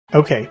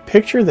Okay,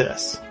 picture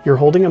this. You're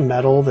holding a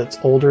metal that's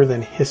older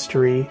than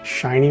history,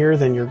 shinier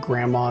than your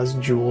grandma's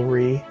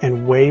jewelry,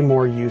 and way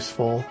more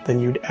useful than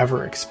you'd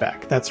ever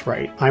expect. That's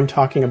right, I'm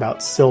talking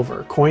about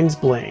silver, coins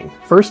bling.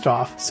 First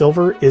off,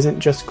 silver isn't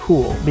just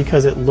cool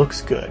because it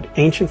looks good.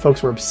 Ancient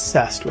folks were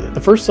obsessed with it.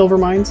 The first silver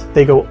mines,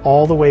 they go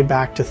all the way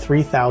back to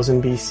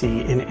 3000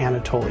 BC in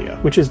Anatolia,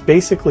 which is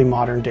basically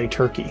modern-day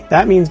Turkey.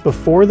 That means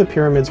before the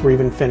pyramids were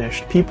even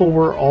finished, people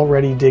were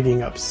already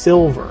digging up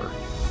silver.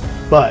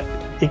 But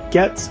it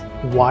gets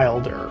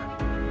wilder.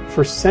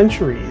 For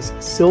centuries,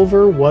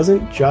 silver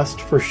wasn't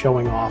just for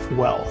showing off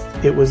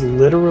wealth. It was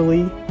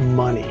literally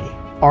money.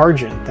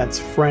 Argent, that's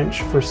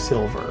French for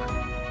silver.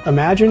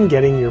 Imagine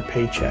getting your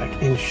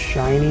paycheck in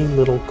shiny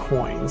little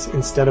coins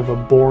instead of a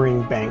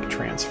boring bank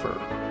transfer.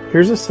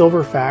 Here's a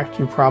silver fact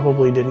you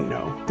probably didn't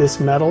know. This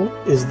metal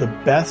is the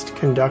best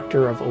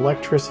conductor of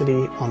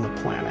electricity on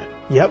the planet.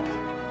 Yep.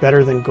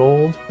 Better than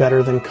gold,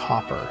 better than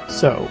copper.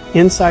 So,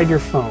 inside your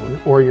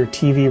phone or your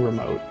TV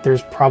remote,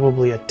 there's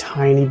probably a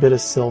tiny bit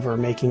of silver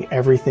making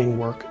everything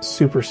work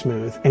super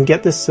smooth. And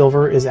get this,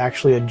 silver is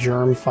actually a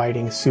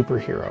germ-fighting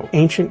superhero.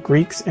 Ancient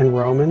Greeks and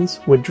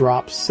Romans would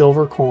drop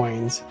silver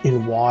coins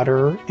in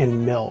water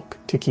and milk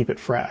to keep it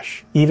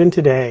fresh. Even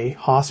today,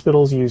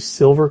 hospitals use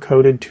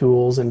silver-coated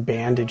tools and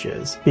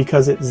bandages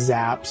because it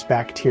zaps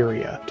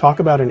bacteria. Talk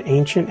about an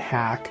ancient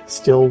hack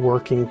still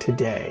working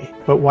today.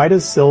 But why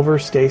does silver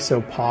stay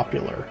so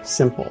popular?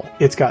 Simple.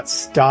 It's got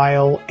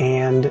style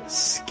and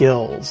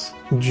skills.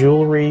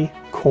 Jewelry,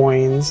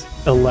 coins,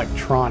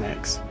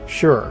 electronics.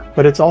 Sure,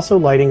 but it's also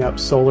lighting up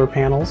solar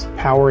panels,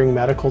 powering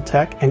medical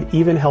tech, and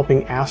even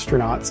helping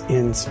astronauts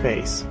in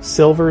space.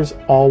 Silver's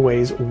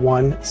always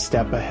one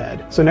step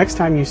ahead. So next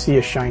time you see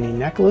a shiny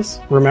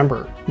necklace,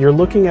 remember, you're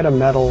looking at a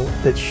metal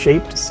that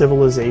shaped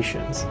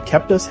civilizations,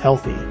 kept us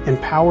healthy,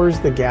 and powers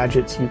the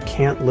gadgets you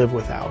can't live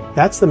without.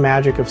 That's the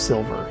magic of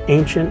silver.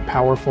 Ancient,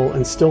 powerful,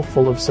 and still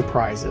full of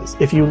surprises.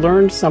 If you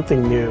learned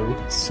something new,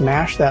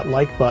 smash that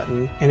like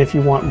button, and if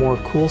you want more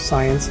cool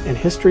science and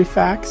history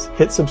facts,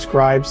 hit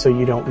subscribe so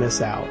you don't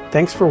miss out.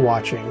 Thanks for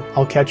watching.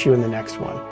 I'll catch you in the next one.